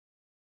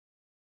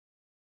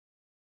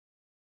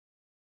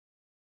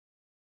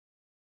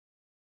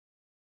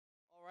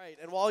right,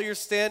 and while you're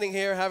standing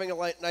here having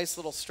a nice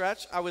little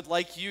stretch, I would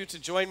like you to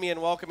join me in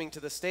welcoming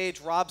to the stage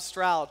Rob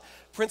Stroud,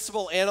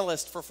 Principal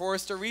Analyst for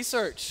Forrester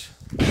Research.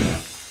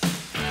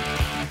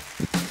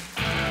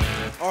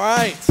 All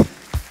right.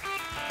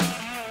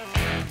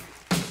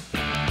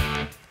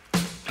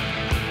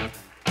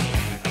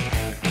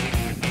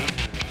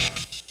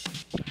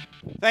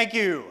 Thank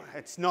you.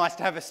 It's nice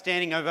to have a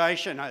standing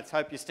ovation. Let's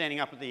hope you're standing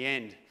up at the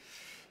end.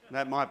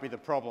 That might be the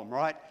problem,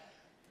 right?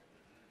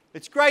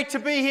 It's great to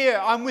be here.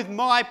 I'm with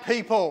my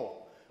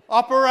people.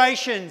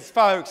 Operations,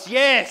 folks.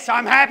 Yes,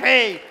 I'm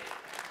happy.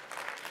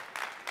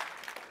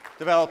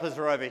 Developers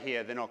are over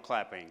here. They're not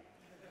clapping.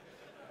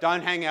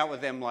 Don't hang out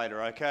with them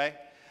later, okay?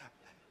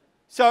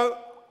 So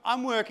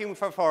I'm working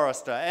for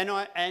Forrester,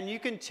 and you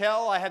can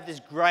tell I have this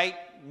great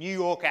New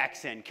York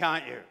accent,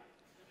 can't you?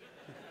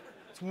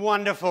 It's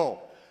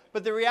wonderful.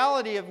 But the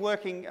reality of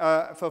working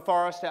for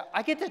Forrester,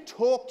 I get to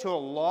talk to a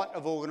lot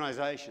of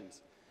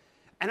organisations.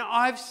 And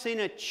I've seen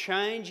a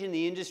change in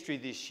the industry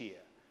this year.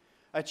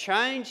 A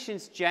change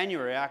since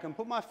January. I can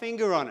put my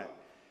finger on it.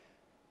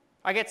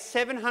 I get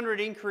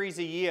 700 inquiries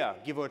a year,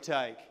 give or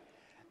take.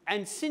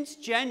 And since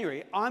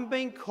January, I'm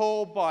being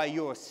called by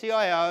your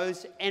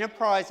CIOs,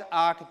 enterprise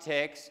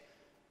architects,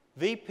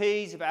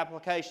 VPs of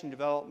application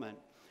development,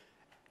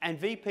 and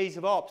VPs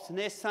of ops. And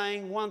they're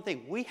saying one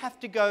thing: we have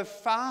to go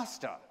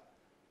faster.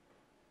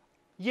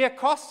 Yeah,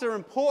 costs are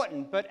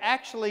important, but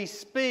actually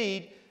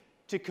speed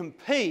to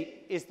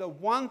compete is the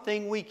one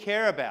thing we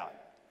care about.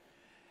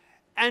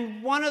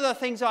 And one of the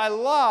things I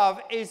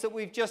love is that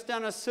we've just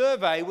done a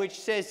survey which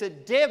says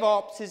that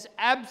DevOps is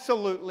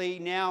absolutely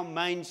now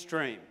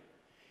mainstream.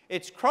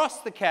 It's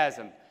crossed the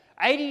chasm.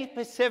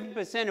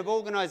 87% of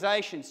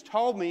organisations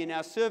told me in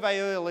our survey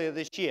earlier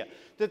this year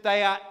that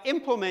they are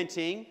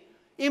implemented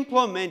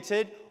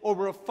or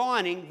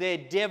refining their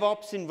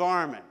DevOps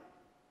environment.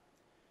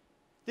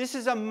 This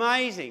is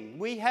amazing.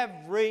 We have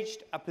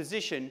reached a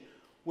position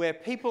where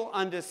people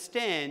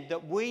understand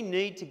that we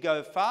need to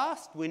go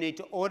fast, we need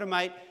to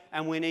automate,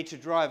 and we need to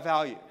drive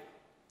value.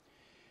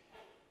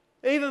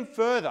 Even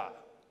further,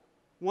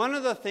 one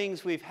of the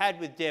things we've had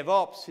with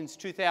DevOps since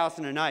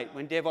 2008,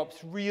 when DevOps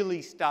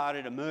really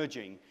started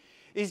emerging,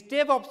 is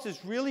DevOps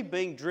is really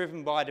being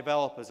driven by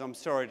developers, I'm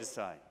sorry to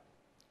say.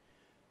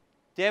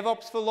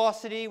 DevOps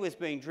velocity was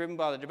being driven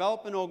by the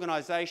development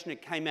organisation.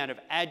 It came out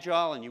of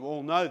Agile, and you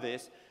all know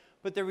this.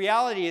 But the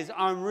reality is,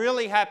 I'm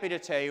really happy to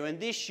tell you, in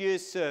this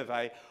year's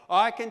survey,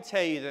 I can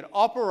tell you that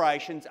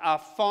operations are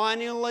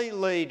finally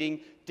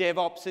leading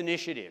DevOps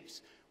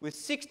initiatives, with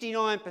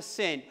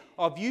 69%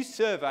 of you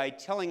surveyed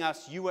telling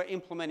us you were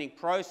implementing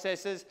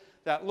processes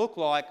that look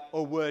like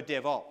or were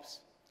DevOps.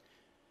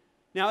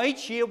 Now,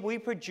 each year we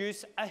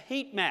produce a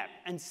heat map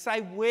and say,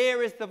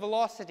 where is the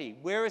velocity?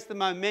 Where is the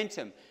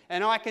momentum?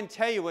 And I can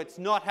tell you it's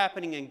not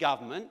happening in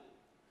government,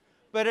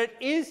 but it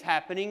is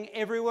happening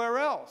everywhere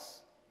else.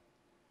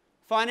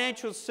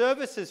 Financial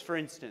services, for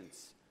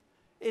instance,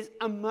 is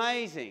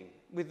amazing.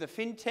 With the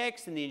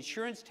fintechs and the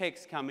insurance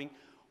techs coming,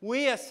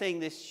 we are seeing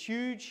this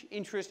huge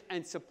interest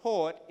and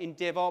support in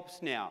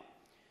DevOps now.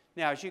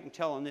 Now, as you can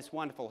tell on this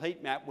wonderful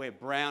heat map where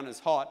brown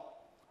is hot,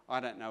 I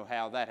don't know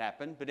how that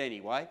happened, but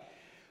anyway.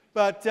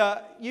 But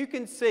you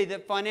can see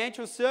that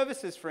financial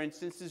services, for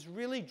instance, is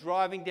really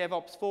driving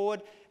DevOps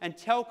forward, and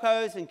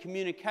telcos and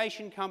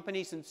communication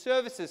companies and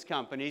services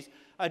companies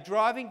are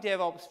driving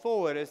DevOps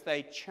forward as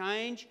they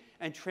change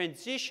and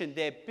transition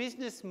their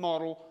business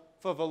model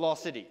for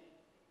velocity.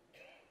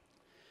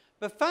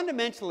 But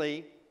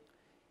fundamentally,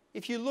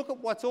 if you look at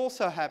what's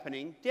also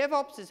happening,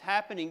 DevOps is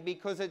happening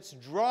because it's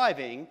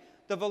driving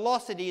the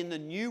velocity in the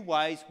new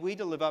ways we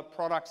deliver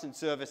products and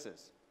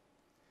services.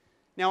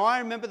 Now, I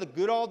remember the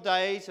good old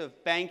days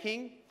of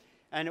banking,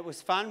 and it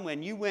was fun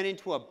when you went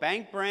into a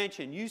bank branch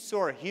and you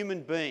saw a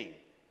human being.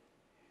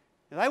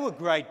 Now, they were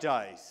great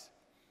days,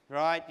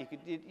 right?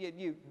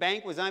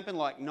 Bank was open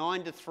like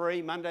 9 to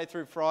 3, Monday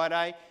through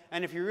Friday,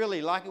 and if you're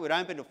really lucky, it would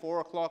open to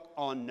 4 o'clock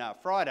on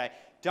Friday.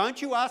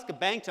 Don't you ask a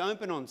bank to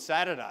open on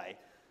Saturday.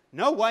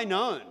 No way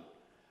known.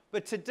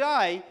 But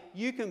today,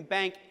 you can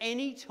bank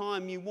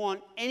anytime you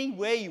want,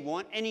 anywhere you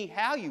want,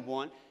 anyhow you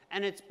want,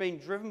 and it's been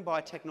driven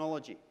by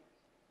technology.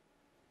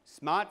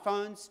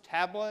 Smartphones,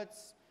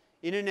 tablets,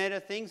 Internet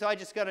of Things. I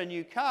just got a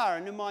new car,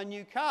 and in my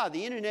new car,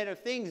 the Internet of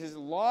Things is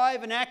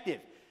live and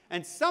active.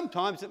 And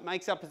sometimes it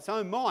makes up its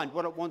own mind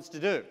what it wants to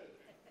do,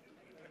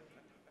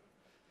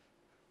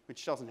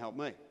 which doesn't help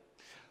me.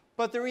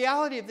 But the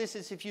reality of this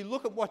is, if you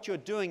look at what you're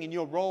doing in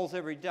your roles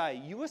every day,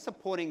 you are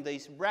supporting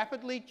these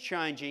rapidly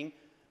changing,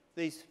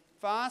 these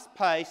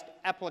fast-paced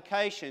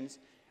applications,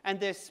 and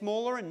they're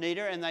smaller and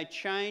neater, and they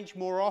change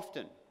more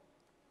often.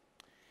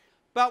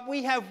 But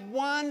we have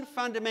one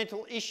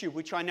fundamental issue,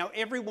 which I know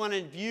everyone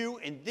in view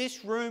in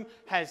this room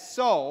has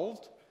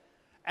solved,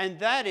 and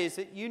that is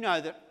that you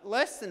know that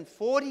less than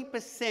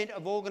 40%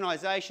 of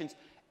organisations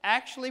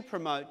actually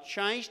promote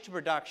change to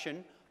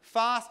production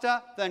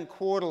faster than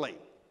quarterly.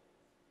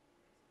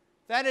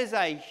 That is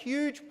a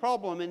huge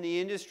problem in the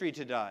industry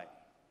today.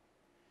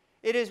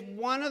 It is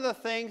one of the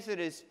things that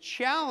is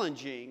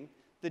challenging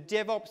the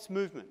DevOps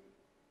movement.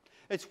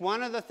 It's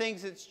one of the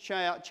things that's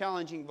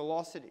challenging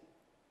velocity.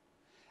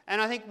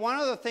 And I think one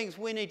of the things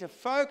we need to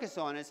focus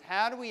on is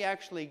how do we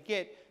actually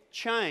get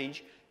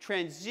change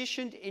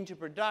transitioned into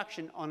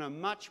production on a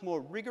much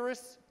more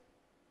rigorous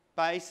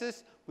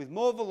basis with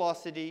more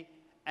velocity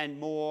and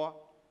more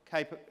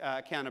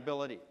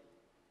accountability.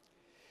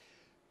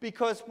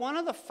 Because one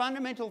of the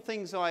fundamental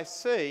things I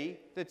see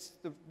that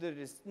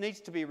needs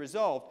to be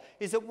resolved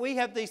is that we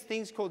have these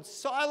things called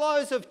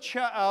silos of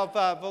silos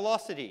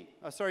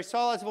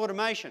of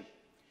automation.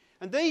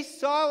 And these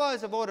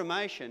silos of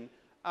automation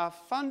are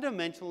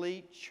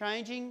fundamentally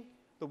changing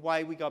the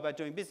way we go about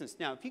doing business.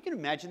 Now, if you can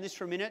imagine this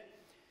for a minute,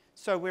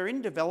 so we're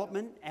in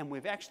development and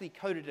we've actually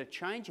coded a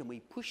change and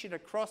we push it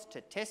across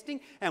to testing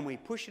and we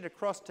push it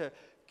across to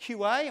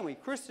QA and we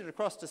push it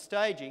across to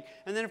staging,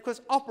 and then of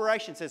course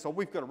operations says, oh,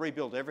 we've got to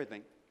rebuild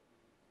everything.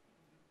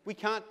 We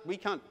can't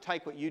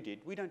take what you did.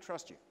 We don't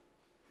trust you.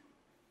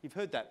 You've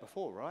heard that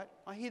before, right?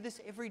 I hear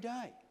this every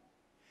day.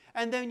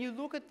 And then you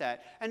look at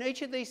that, and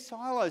each of these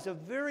silos are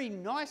very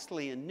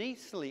nicely and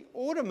neatly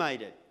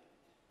automated.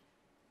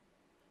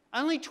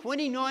 Only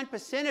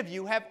 29% of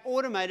you have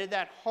automated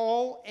that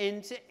whole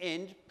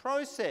end-to-end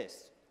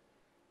process.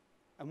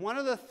 And one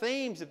of the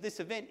themes of this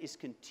event is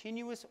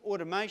continuous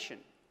automation.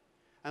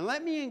 And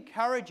let me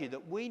encourage you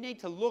that we need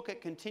to look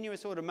at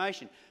continuous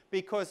automation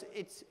because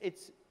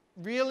it's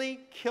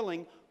really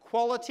killing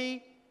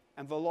quality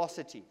and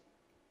velocity.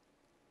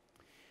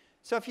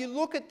 So if you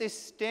look at this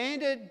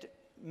standard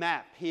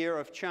map here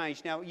of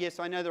change, now yes,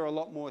 I know there are a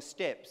lot more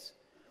steps.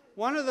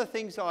 One of the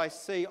things I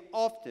see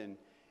often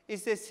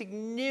is there's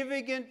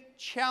significant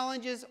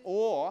challenges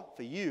or,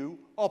 for you,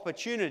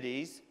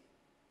 opportunities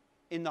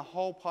in the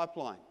whole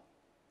pipeline.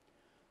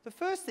 The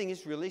first thing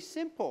is really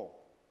simple.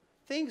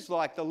 Things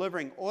like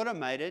delivering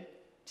automated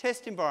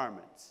test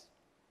environments.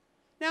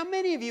 Now,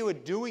 many of you are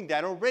doing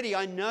that already.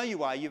 I know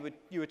you are. You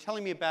were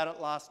telling me about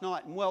it last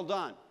night, and well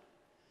done.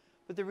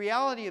 But the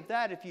reality of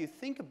that, if you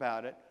think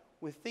about it,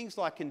 with things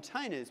like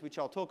containers, which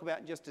I'll talk about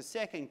in just a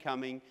second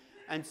coming,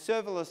 and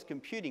serverless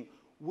computing,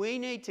 we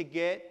need to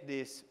get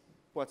this,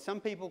 what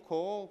some people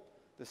call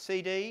the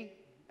CD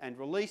and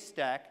release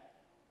stack,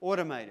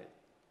 automated.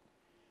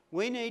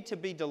 We need to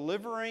be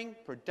delivering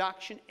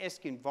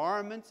production-esque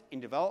environments in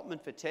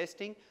development for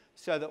testing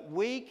so that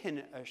we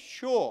can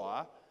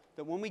assure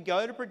that when we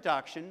go to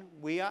production,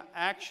 we are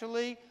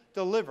actually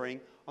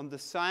delivering on the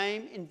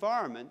same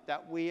environment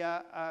that we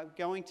are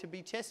going to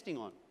be testing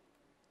on.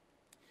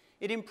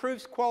 It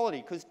improves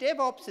quality because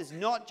DevOps is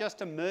not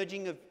just a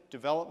merging of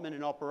development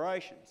and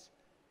operations.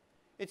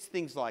 It's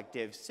things like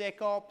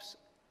DevSecOps.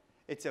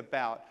 It's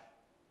about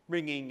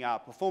bringing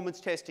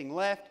performance testing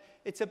left.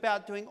 It's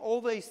about doing all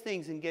these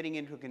things and getting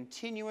into a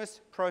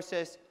continuous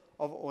process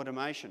of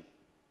automation.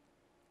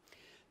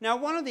 Now,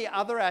 one of the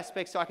other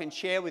aspects I can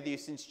share with you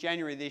since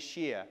January this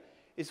year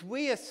is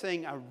we are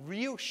seeing a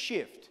real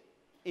shift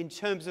in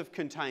terms of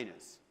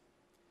containers.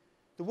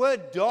 The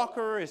word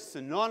Docker is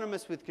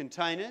synonymous with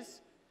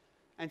containers,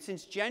 and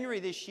since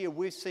January this year,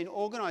 we've seen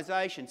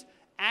organizations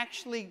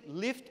actually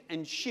lift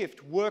and shift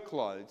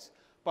workloads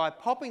by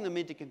popping them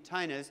into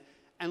containers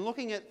and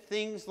looking at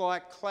things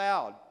like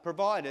cloud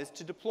providers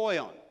to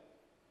deploy on.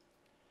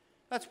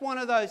 That's one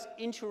of those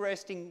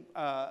interesting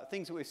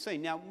things that we've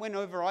seen. Now,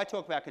 whenever I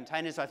talk about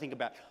containers, I think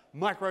about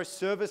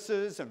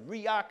microservices and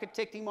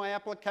re-architecting my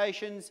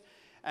applications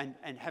and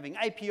having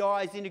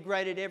APIs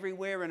integrated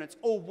everywhere, and it's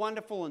all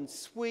wonderful and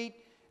sweet,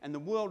 and the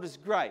world is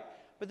great.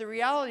 But the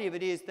reality of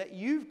it is that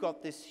you've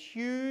got this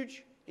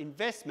huge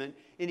investment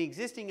in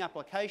existing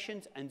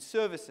applications and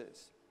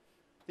services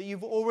that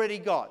you've already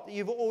got, that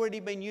you've already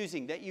been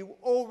using, that you've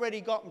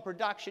already got in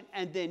production,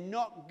 and they're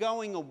not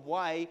going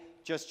away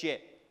just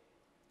yet.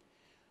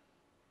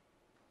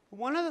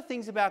 One of the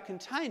things about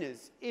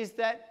containers is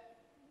that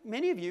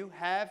many of you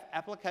have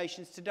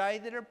applications today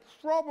that are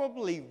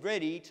probably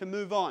ready to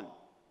move on.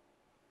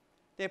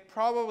 They're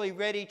probably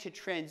ready to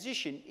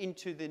transition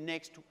into the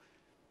next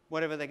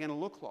whatever they're going to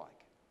look like.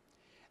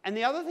 And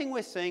the other thing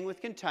we're seeing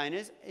with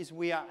containers is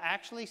we are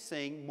actually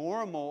seeing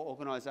more and more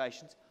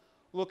organizations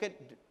look at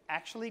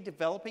actually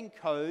developing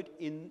code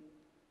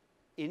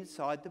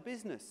inside the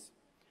business.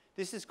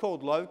 This is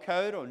called low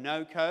code or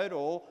no code,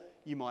 or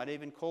you might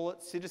even call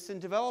it citizen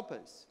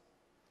developers.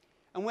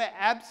 And we're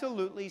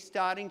absolutely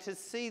starting to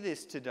see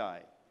this today.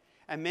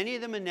 And many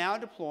of them are now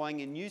deploying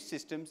in new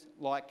systems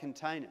like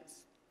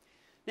containers.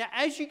 Now,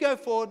 as you go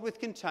forward with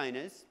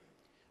containers,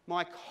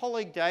 my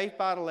colleague Dave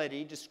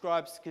Bartoletti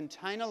describes the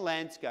container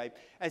landscape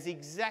as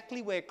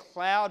exactly where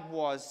cloud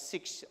was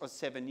 6 or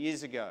 7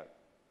 years ago.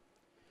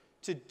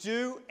 To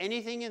do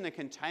anything in the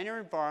container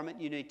environment,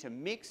 you need to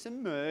mix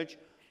and merge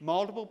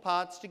multiple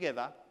parts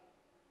together.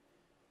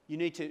 You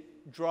need to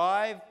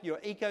drive your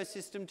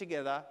ecosystem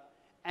together,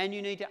 and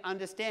you need to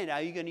understand,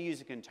 are you going to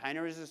use a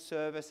container as a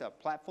service, a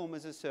platform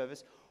as a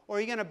service, or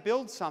are you going to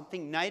build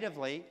something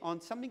natively on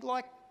something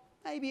like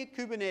maybe a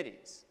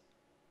Kubernetes?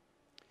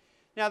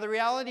 Now, the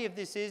reality of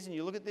this is, and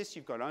you look at this,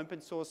 you've got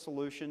open source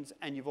solutions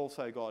and you've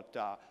also got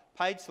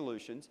paid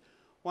solutions.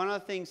 One of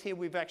the things here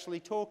we've actually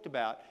talked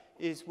about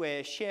is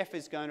where Chef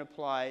is going to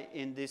play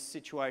in this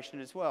situation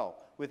as well,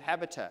 with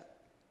Habitat.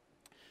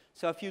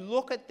 So if you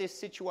look at this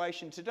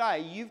situation today,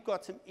 you've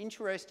got some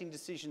interesting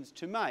decisions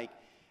to make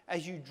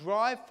as you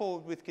drive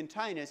forward with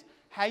containers,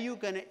 how you're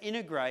going to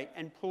integrate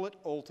and pull it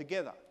all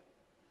together.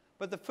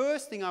 But the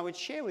first thing I would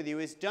share with you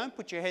is don't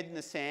put your head in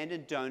the sand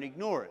and don't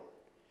ignore it,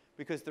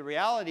 because the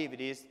reality of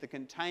it is the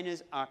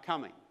containers are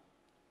coming.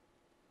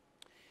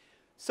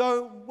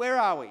 So where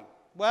are we?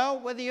 Well,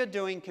 whether you're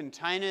doing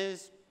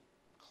containers,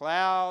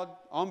 cloud,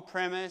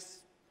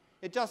 on-premise,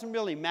 it doesn't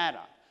really matter.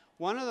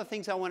 One of the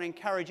things I want to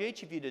encourage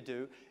each of you to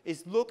do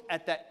is look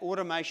at that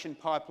automation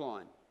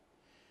pipeline.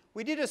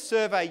 We did a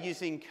survey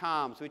using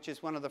CARMS, which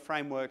is one of the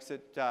frameworks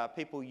that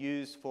people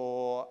use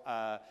for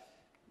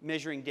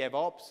measuring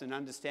DevOps and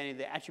understanding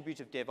the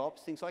attributes of DevOps,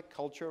 things like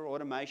culture,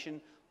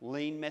 automation,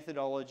 lean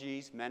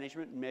methodologies,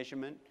 management and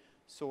measurement,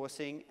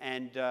 sourcing,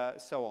 and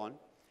so on,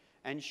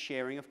 and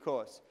sharing, of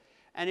course.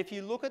 And if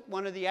you look at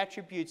one of the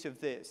attributes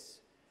of this,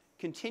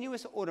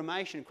 continuous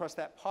automation across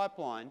that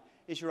pipeline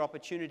is your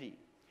opportunity.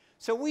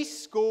 So we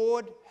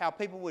scored how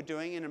people were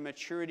doing in a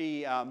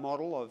maturity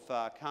model of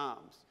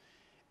CARMS.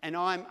 And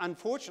I'm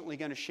unfortunately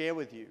going to share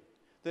with you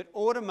that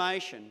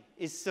automation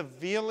is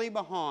severely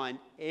behind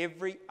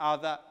every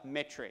other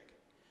metric.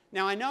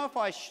 Now, I know if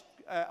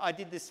I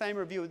did the same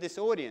review with this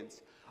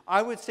audience,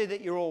 I would say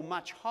that you're all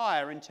much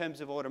higher in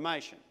terms of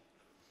automation.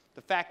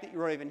 The fact that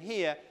you're even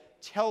here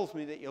tells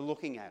me that you're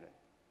looking at it.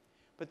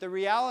 But the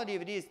reality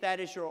of it is that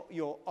is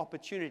your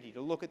opportunity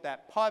to look at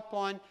that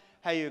pipeline,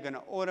 how you're going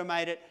to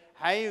automate it,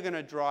 how you're going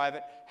to drive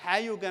it, how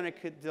you're going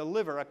to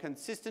deliver a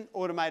consistent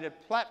automated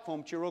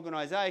platform to your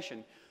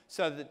organization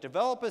so that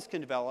developers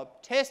can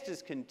develop,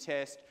 testers can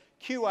test,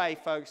 QA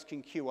folks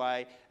can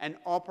QA, and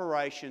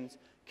operations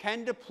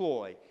can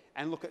deploy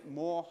and look at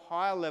more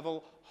higher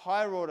level,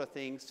 higher order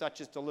things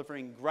such as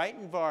delivering great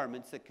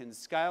environments that can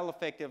scale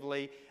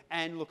effectively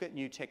and look at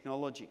new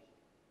technology.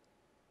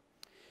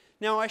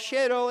 Now, I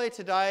shared earlier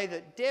today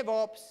that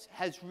DevOps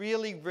has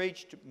really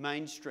reached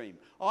mainstream.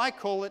 I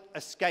call it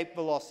escape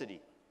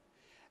velocity.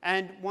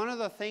 And one of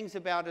the things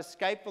about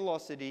escape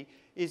velocity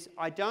is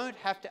I don't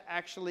have to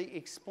actually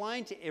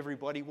explain to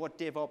everybody what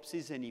DevOps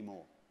is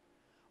anymore.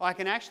 I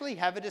can actually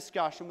have a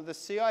discussion with the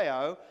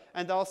CIO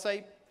and they'll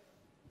say,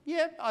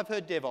 yeah, I've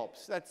heard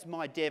DevOps. That's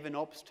my dev and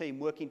ops team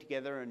working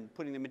together and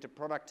putting them into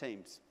product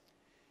teams.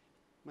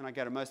 When I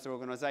go to most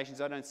organizations,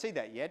 I don't see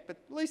that yet, but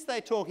at least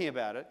they're talking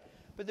about it.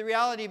 But the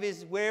reality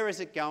is, where is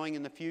it going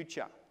in the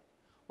future?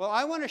 Well,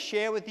 I want to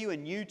share with you a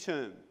new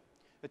term,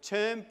 a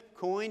term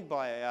coined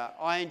by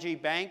ING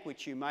Bank,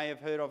 which you may have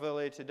heard of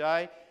earlier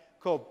today,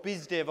 called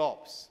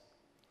BizDevOps,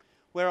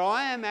 where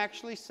I am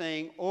actually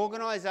seeing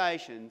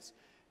organizations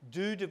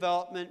do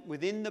development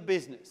within the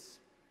business.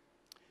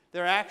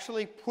 They're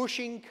actually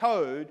pushing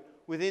code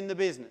within the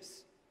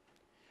business.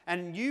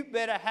 And you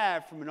better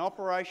have, from an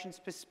operations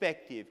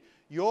perspective,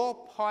 your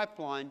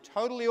pipeline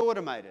totally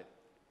automated,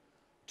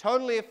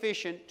 totally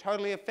efficient,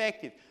 totally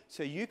effective.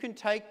 So you can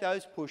take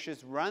those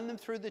pushes, run them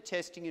through the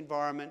testing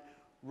environment,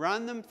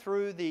 run them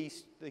through the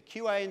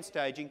QA and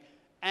staging,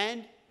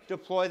 and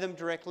deploy them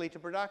directly to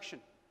production.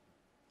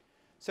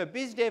 So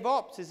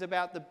BizDevOps is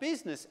about the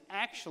business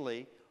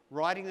actually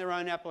writing their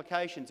own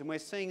applications, and we're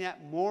seeing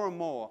that more and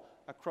more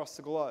across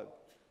the globe.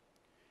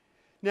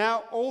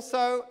 Now,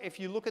 also, if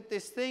you look at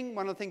this thing,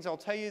 one of the things I'll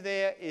tell you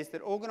there is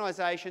that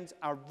organizations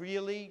are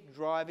really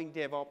driving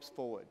DevOps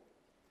forward.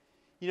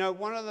 You know,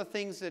 one of the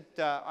things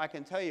that I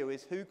can tell you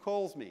is who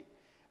calls me.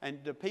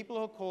 And the people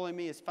who are calling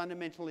me is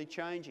fundamentally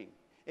changing.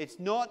 It's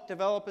not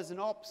developers and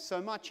ops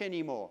so much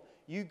anymore.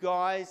 You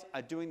guys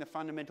are doing the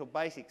fundamental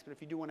basics, but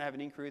if you do want to have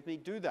an inquiry with me,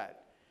 do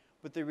that.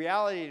 But the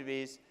reality of it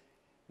is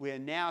we're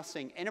now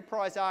seeing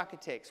enterprise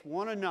architects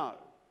want to know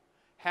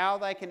how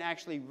they can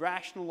actually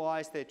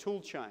rationalize their tool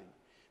chain.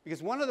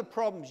 Because one of the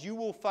problems you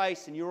will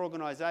face in your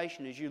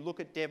organization as you look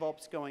at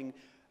DevOps going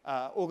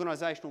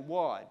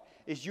organizational-wide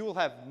is you will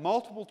have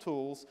multiple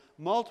tools,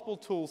 multiple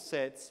tool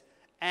sets,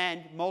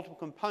 and multiple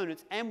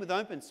components, and with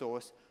open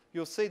source,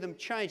 you'll see them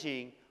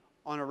changing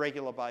on a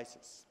regular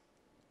basis.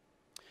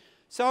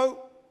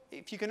 So,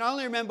 if you can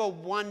only remember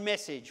one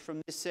message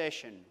from this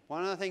session,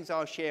 one of the things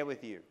I'll share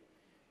with you,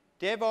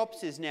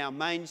 DevOps is now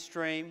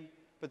mainstream,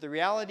 but the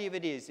reality of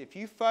it is, if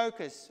you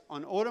focus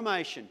on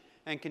automation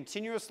and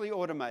continuously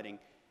automating,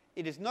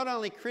 it is not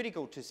only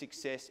critical to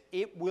success,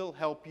 it will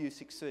help you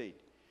succeed.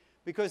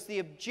 Because the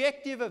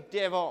objective of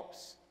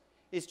DevOps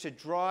is to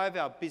drive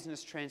our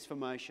business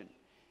transformation.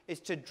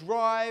 It's to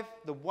drive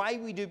the way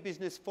we do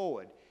business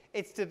forward.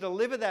 It's to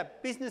deliver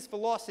that business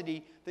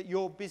velocity that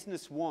your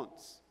business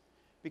wants.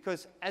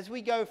 Because as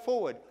we go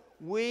forward,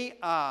 we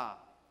are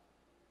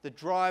the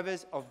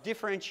drivers of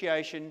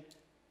differentiation,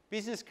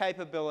 business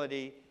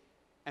capability,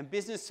 and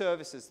business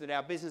services that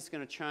our business is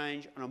going to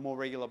change on a more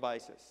regular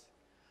basis.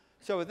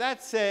 So with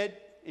that said,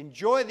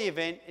 enjoy the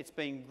event. It's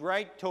been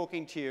great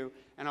talking to you,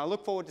 and I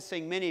look forward to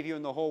seeing many of you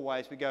in the hallway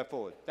as we go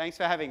forward. Thanks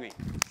for having me.